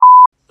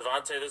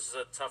Devontae, this is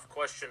a tough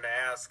question to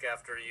ask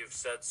after you've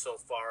said so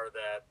far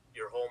that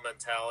your whole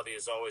mentality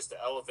is always to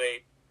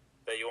elevate,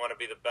 that you want to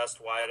be the best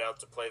wideout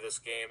to play this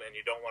game, and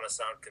you don't want to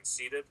sound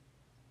conceited.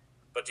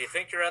 But do you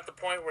think you're at the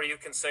point where you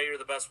can say you're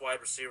the best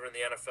wide receiver in the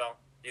NFL?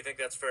 Do you think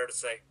that's fair to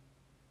say?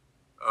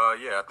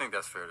 Yeah, I think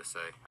that's fair to say.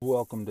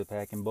 Welcome to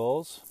Packing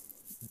Bulls.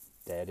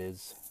 That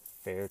is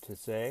fair to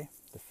say.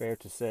 The Fair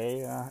to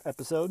Say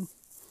episode.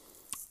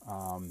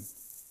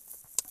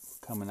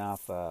 Coming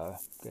off, got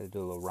to do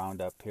a little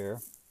roundup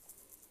here.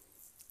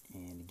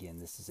 And again,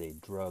 this is a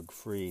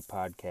drug-free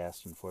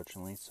podcast,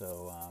 unfortunately,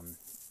 so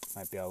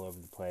might be all over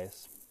the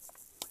place.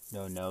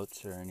 No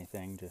notes or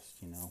anything, just,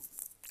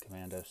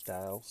 commando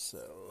style.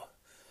 So,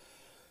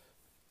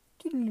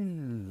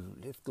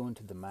 let's go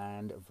into the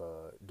mind of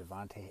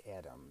Davante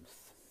Adams.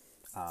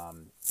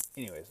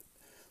 Anyways,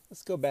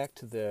 let's go back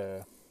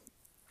to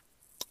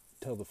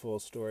tell the full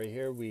story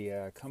here. We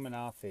coming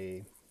off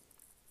a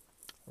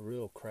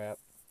real crap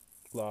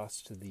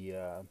loss to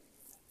the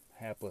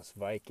hapless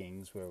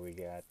Vikings, where we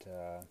got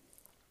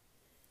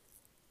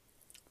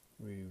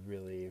we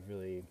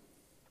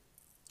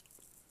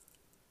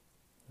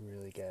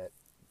really got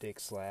dick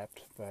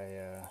slapped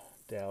by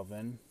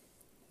Dalvin,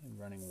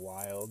 running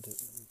wild.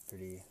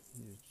 It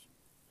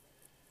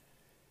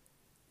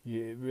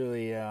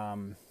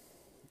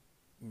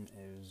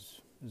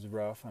was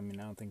rough. I mean,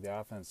 I don't think the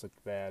offense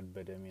looked bad,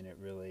 but I mean, it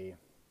really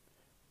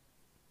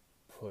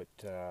put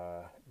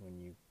when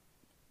you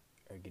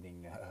are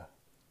getting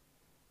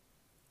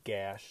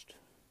gashed,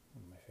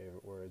 one of my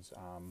favorite words,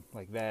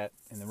 like that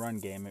in the run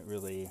game, it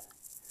really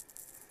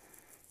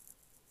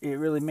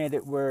made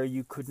it where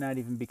you could not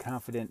even be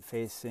confident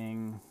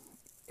facing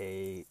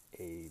a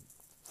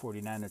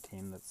 49er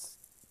team that's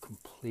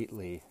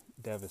completely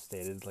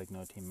devastated, like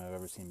no team I've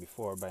ever seen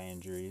before, by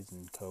injuries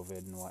and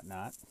COVID and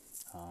whatnot.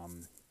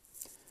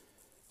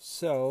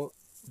 So,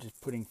 just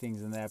putting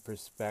things in that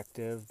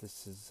perspective,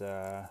 this is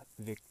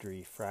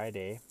Victory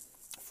Friday,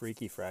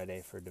 Freaky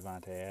Friday for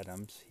Davante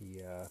Adams.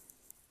 He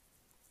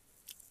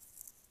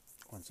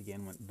once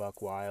again went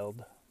buck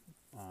wild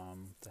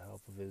with the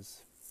help of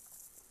his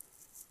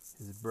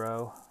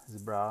bra,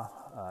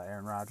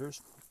 Aaron Rodgers,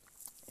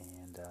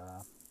 and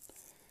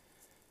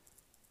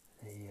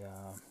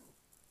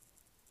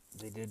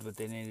they did what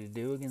they needed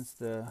to do against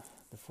the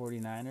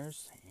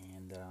 49ers,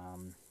 and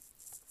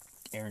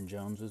Aaron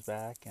Jones was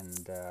back,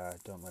 and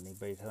don't let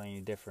anybody tell you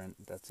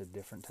different. That's a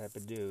different type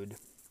of dude.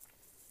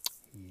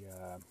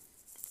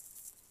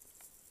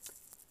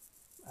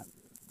 I'm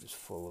just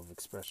full of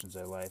expressions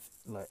I love.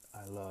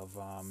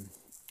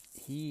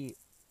 He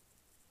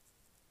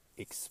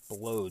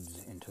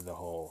explodes into the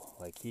hole.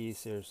 Like, he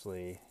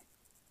seriously,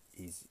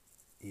 he's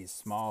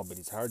small, but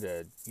he's hard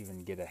to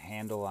even get a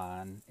handle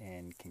on,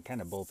 and can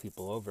kind of bowl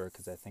people over,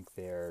 because I think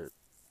they're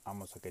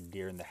almost like a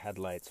deer in the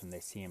headlights when they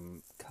see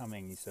him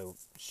coming. He's so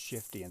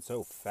shifty and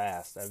so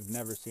fast. I've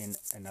never seen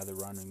another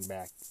running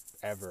back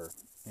ever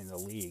in the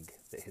league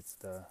that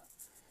hits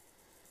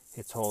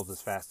holes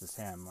as fast as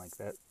him. Like,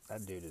 that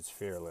dude is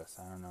fearless.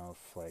 I don't know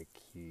if, like,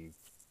 he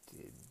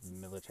did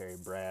military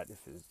brat,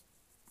 if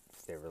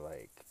they were,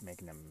 like,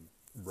 making him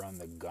run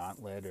the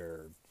gauntlet,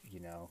 or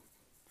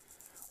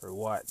or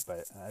what,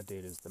 but that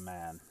dude is the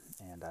man,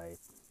 and I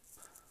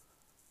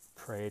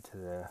pray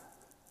to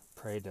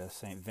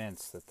St.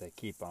 Vince that they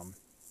keep him.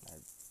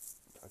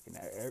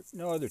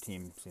 No other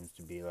team seems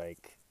to be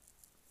like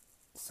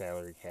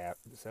salary cap.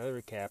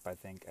 Salary cap, I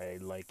think I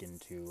liken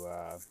to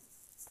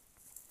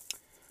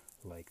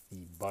like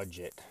the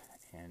budget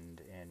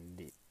and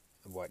the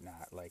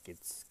whatnot. Like,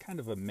 it's kind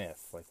of a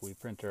myth. Like, we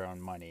print our own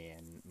money,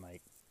 and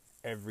like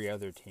every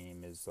other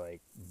team is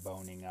like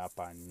boning up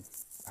on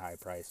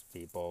high-priced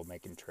people,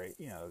 making trade.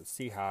 The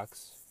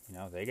Seahawks,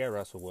 they got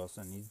Russell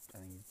Wilson. I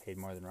think he paid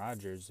more than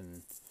Rodgers,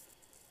 and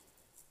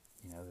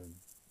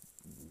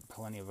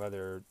plenty of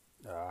other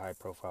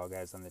high-profile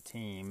guys on the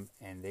team,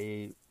 and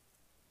they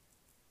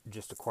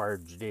just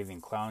acquired Jadeveon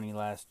Clowney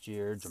last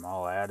year,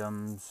 Jamal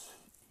Adams,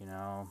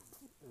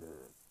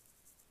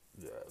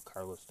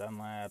 Carlos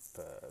Dunlap,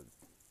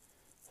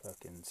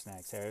 fucking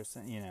Snacks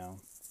Harrison,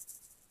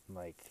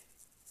 like.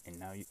 And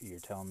now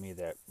you're telling me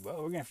that, well,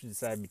 we're gonna have to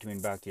decide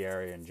between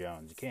Bakhtiari and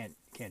Jones. You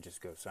can't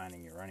just go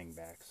signing your running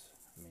backs.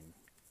 I mean,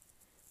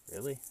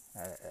 really?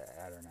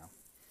 I don't know.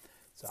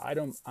 So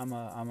I'm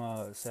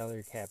a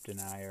salary cap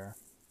denier,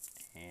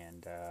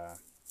 and I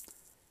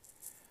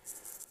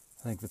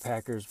think the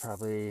Packers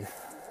probably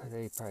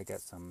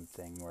got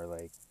something where,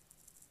 like,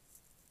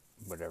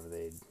 whatever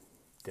they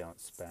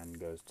don't spend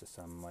goes to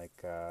some,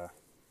 like,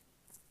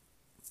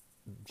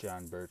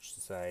 John Birch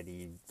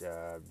Society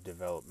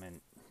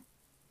development.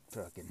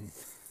 Fucking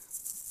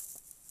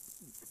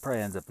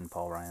probably ends up in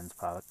Paul Ryan's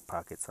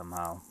pocket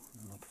somehow.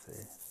 If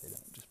they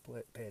don't just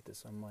pay it to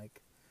some,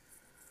 like,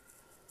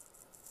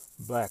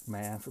 black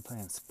man for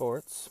playing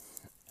sports.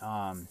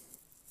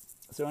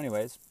 So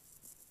anyways,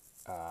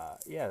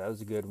 yeah, that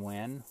was a good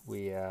win.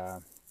 We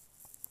I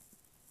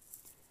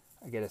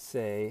gotta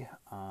say,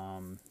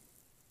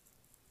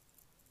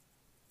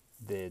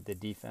 the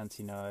defense,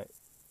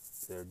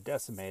 they're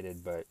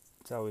decimated, but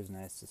it's always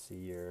nice to see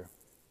your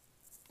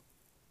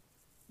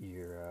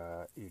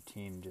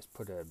team just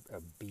put a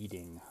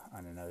beating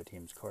on another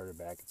team's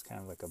quarterback. It's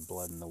kind of like a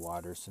blood in the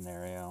water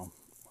scenario,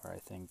 where I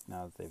think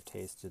now that they've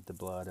tasted the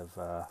blood of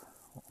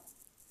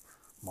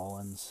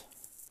Mullins,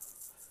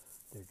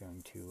 they're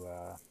going to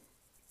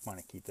want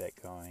to keep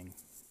that going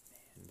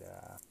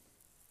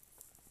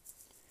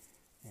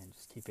and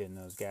just keep hitting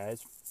those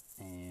guys.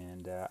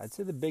 And I'd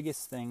say the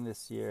biggest thing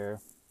this year,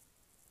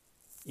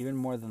 even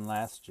more than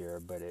last year,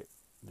 but it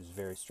was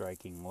very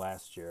striking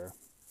last year.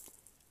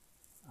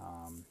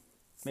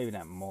 Maybe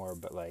not more,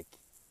 but like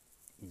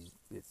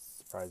it's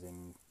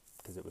surprising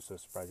because it was so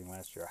surprising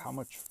last year how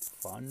much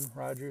fun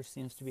Rodgers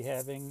seems to be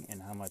having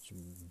and how much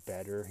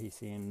better he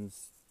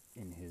seems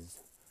in his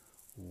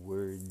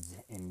words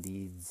and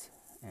deeds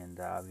and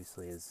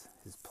obviously his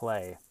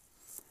play.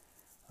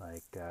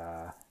 Like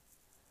I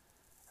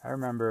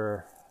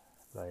remember,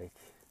 like,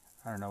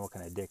 I don't know what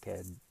kind of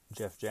dickhead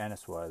Jeff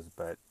Janis was,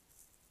 but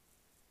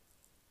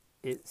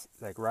it's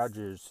like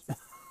Rodgers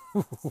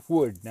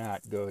would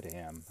not go to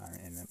him,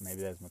 and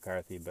maybe that's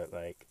McCarthy, but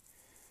like,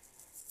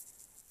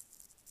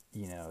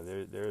 you know,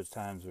 there's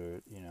times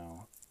where, you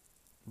know,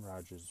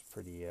 Rodgers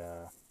pretty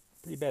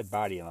bad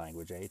body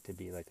language. I hate to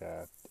be like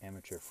a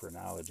amateur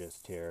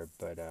phrenologist here,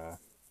 but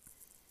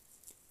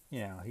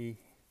you know, he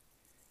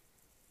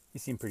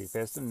seemed pretty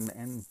pissed,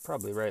 and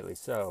probably rightly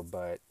so.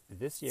 But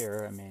this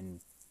year, I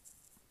mean,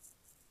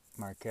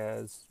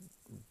 Marquez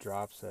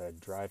drops a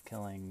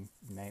drive-killing,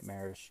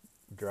 nightmarish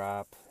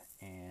drop,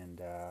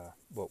 and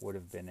what would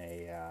have been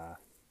a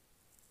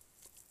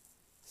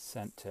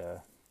sent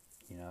to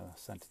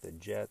the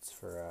Jets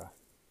for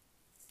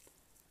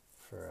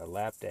a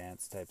lap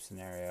dance type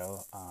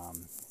scenario. A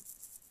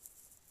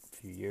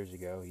few years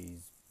ago, he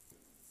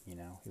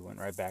went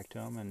right back to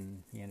him,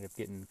 and he ended up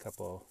getting a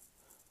couple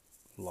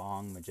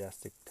long,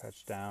 majestic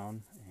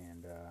touchdown,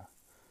 and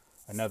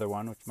another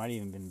one, which might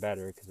even been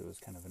better because it was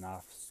kind of an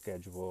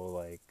off-schedule,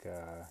 like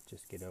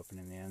just get open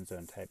in the end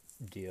zone type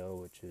deal,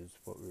 which is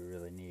what we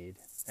really need.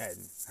 And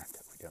not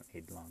that we don't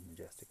need long,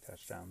 majestic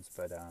touchdowns,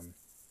 but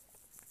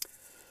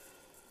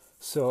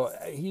so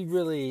I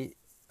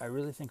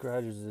really think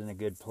Rodgers is in a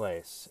good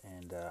place,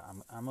 and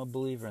I'm a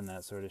believer in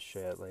that sort of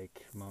shit,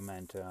 like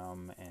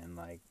momentum and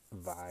like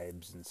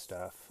vibes and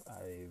stuff.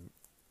 I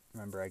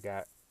remember I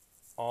got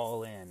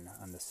all in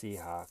on the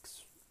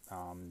Seahawks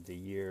the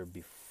year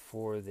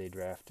before they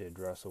drafted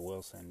Russell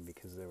Wilson,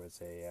 because there was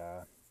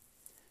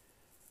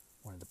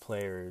one of the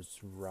players,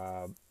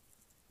 Michael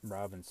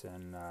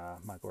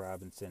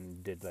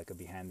Robinson, did like a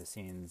behind the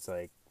scenes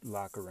like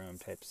locker room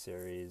type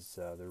series,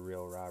 the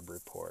Real Rob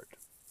Report,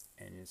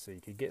 and so you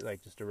could get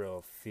like just a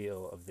real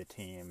feel of the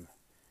team,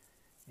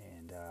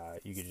 and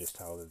you could just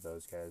tell that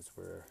those guys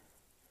were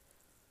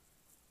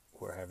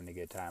having a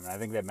good time, and I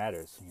think that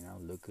matters. You know,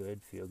 look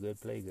good, feel good,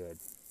 play good.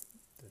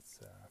 That's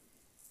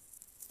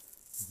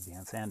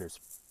Deion Sanders.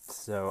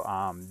 So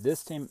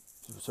this team,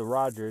 so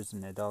Rodgers,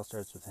 and it all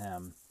starts with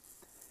him.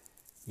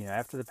 You know,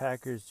 after the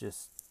Packers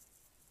just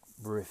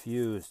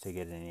refused to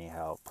get any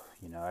help,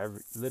 you know,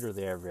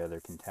 literally every other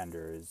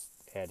contender is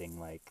adding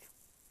like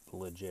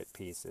legit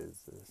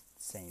pieces. The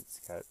Saints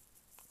got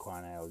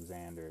Quan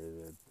Alexander.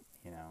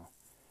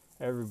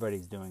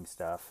 Everybody's doing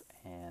stuff,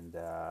 and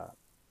the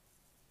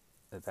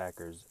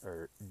Packers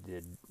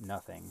did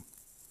nothing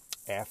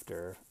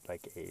after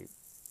like a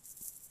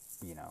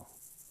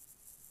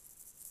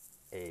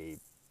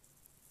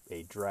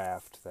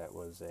draft that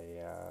was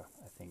I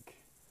think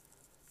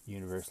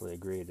universally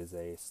agreed as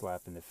a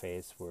slap in the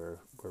face, we're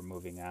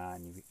moving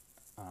on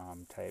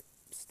type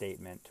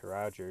statement to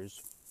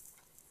Rodgers,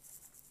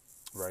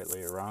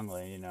 rightly or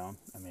wrongly. You know,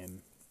 I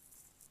mean,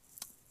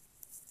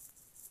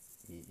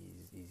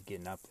 he's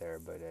getting up there,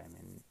 but I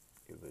mean,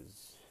 it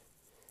was,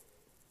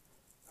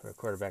 for a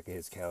quarterback of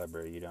his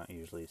caliber, you don't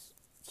usually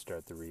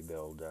start the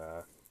rebuild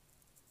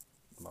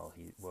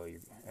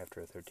you're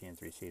after a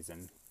 13-3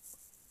 season.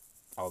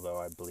 Although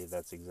I believe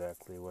that's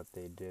exactly what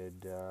they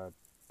did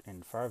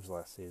in Favre's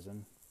last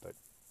season, but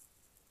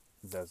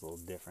that's a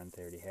little different.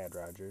 They already had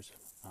Rodgers.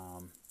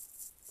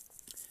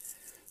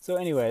 So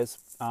anyways,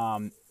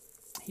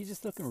 he's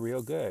just looking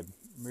real good.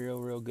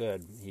 Real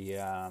good. He,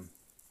 I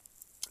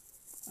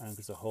think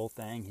it's a whole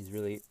thing. He's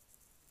really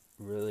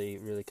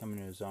coming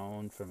to his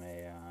own from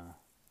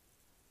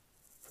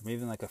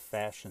even like a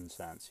fashion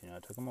sense. You know,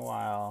 it took him a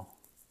while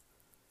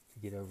to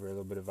get over a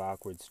little bit of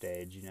awkward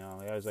stage. You know,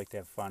 I always like to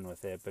have fun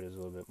with it, but it was a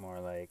little bit more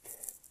like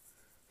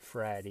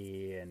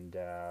fratty, and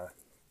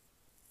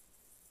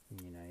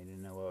you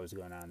didn't know what was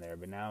going on there.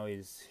 But now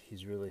he's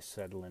really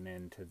settling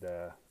into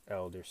the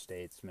elder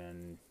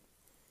statesman.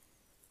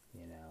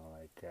 You know,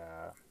 like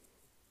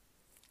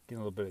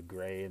getting a little bit of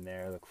gray in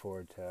there. Look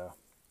forward to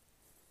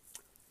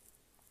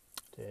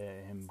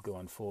him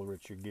going full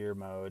Richard Gere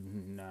mode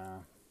and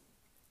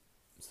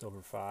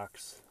Silver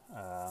Fox,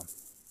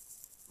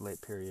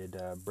 late period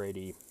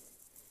Brady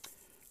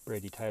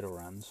title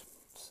runs.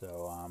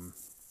 So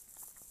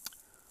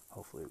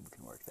hopefully we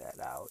can work that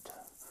out.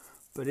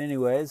 But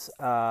anyways,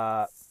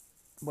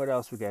 what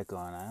else we got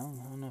going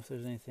on? I don't know if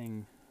there's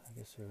anything I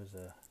guess there was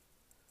a.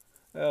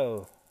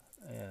 Oh,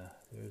 yeah.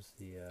 There's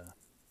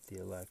the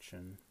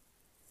election.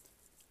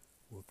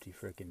 Whoop-de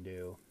frickin'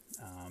 do.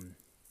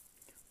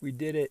 We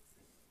did it.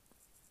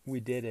 We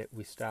did it.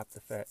 We stopped the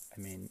fact. I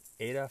mean,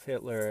 Adolf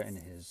Hitler and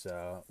his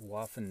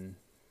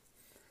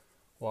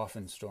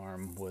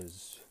Waffenstorm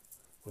was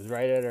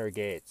right at our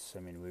gates. I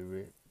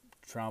mean,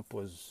 Trump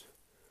was,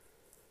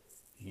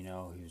 he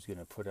was going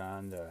to put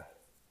on the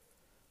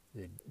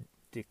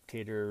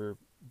dictator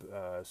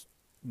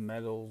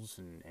medals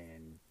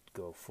and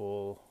go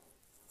full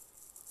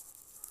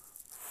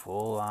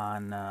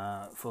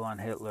on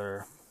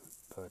Hitler,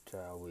 but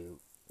we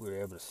were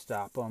able to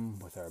stop him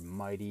with our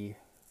mighty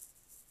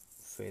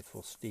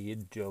faithful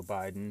steed, Joe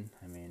Biden.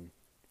 I mean,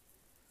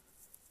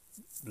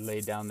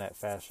 lay down that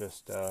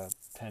fascist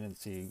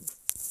tendency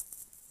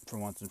for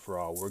once and for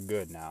all. We're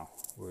good now.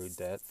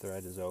 That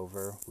threat is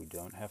over. We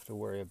don't have to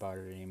worry about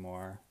it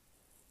anymore.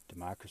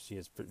 Democracy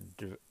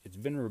it's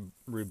been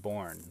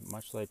reborn,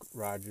 much like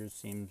Rogers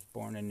seems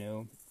born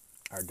anew.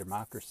 Our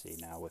democracy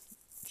now with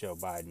Joe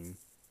Biden.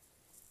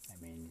 I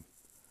mean,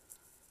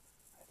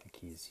 I think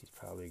he's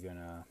probably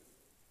gonna.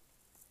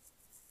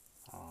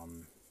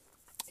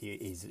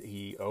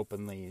 He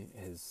openly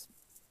has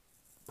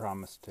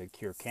promised to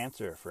cure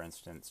cancer, for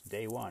instance,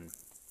 day one.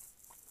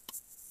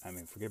 I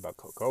mean, forget about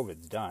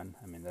COVID's done.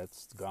 I mean,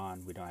 that's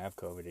gone. We don't have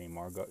COVID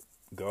anymore.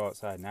 Go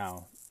outside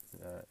now.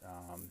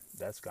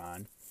 That's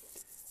gone.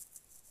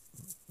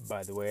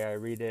 By the way I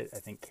read it, I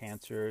think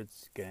cancer,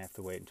 it's going to have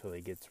to wait until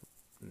he gets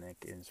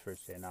in his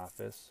first day in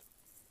office.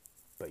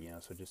 But,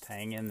 so just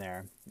hang in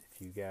there. If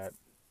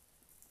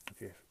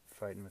you're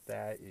fighting with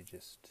that, you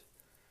just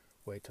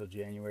wait till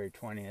January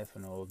 20th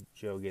when old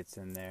Joe gets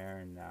in there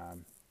and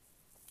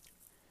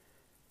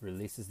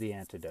releases the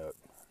antidote.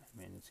 I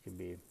mean, it's going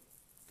to be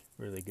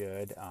really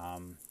good. I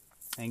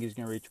think he's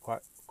going to reach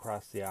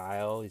across the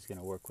aisle. He's going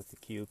to work with the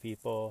Q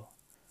people,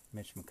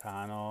 Mitch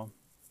McConnell.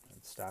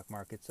 The stock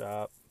market's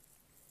up.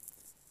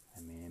 I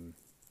mean,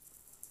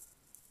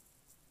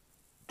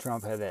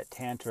 Trump had that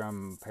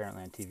tantrum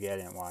apparently on TV. I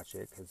didn't watch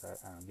it because I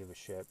don't give a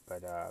shit.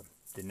 But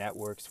the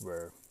networks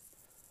were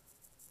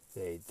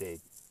they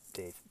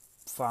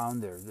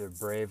found their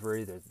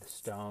bravery. The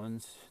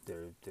Stones. They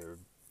were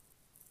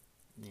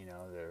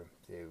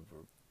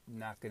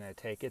not going to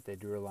take it. They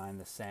drew a line in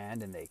the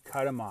sand and they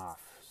cut him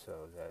off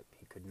so that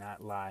he could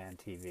not lie on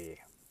TV.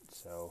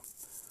 So,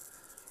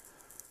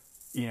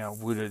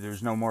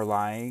 there's no more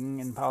lying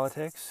in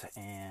politics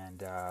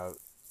and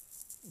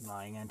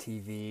lying on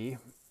TV.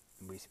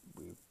 We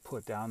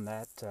put down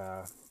that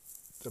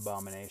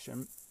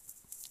abomination,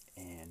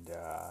 and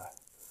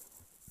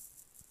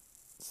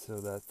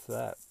so that's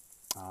that.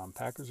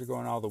 Packers are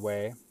going all the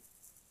way,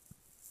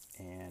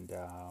 and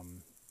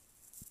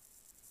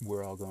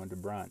we're all going to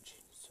brunch.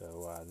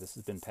 So this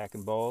has been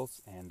Packin'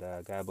 Bowls, and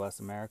God bless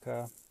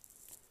America,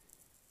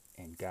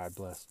 and God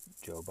bless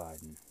Joe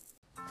Biden.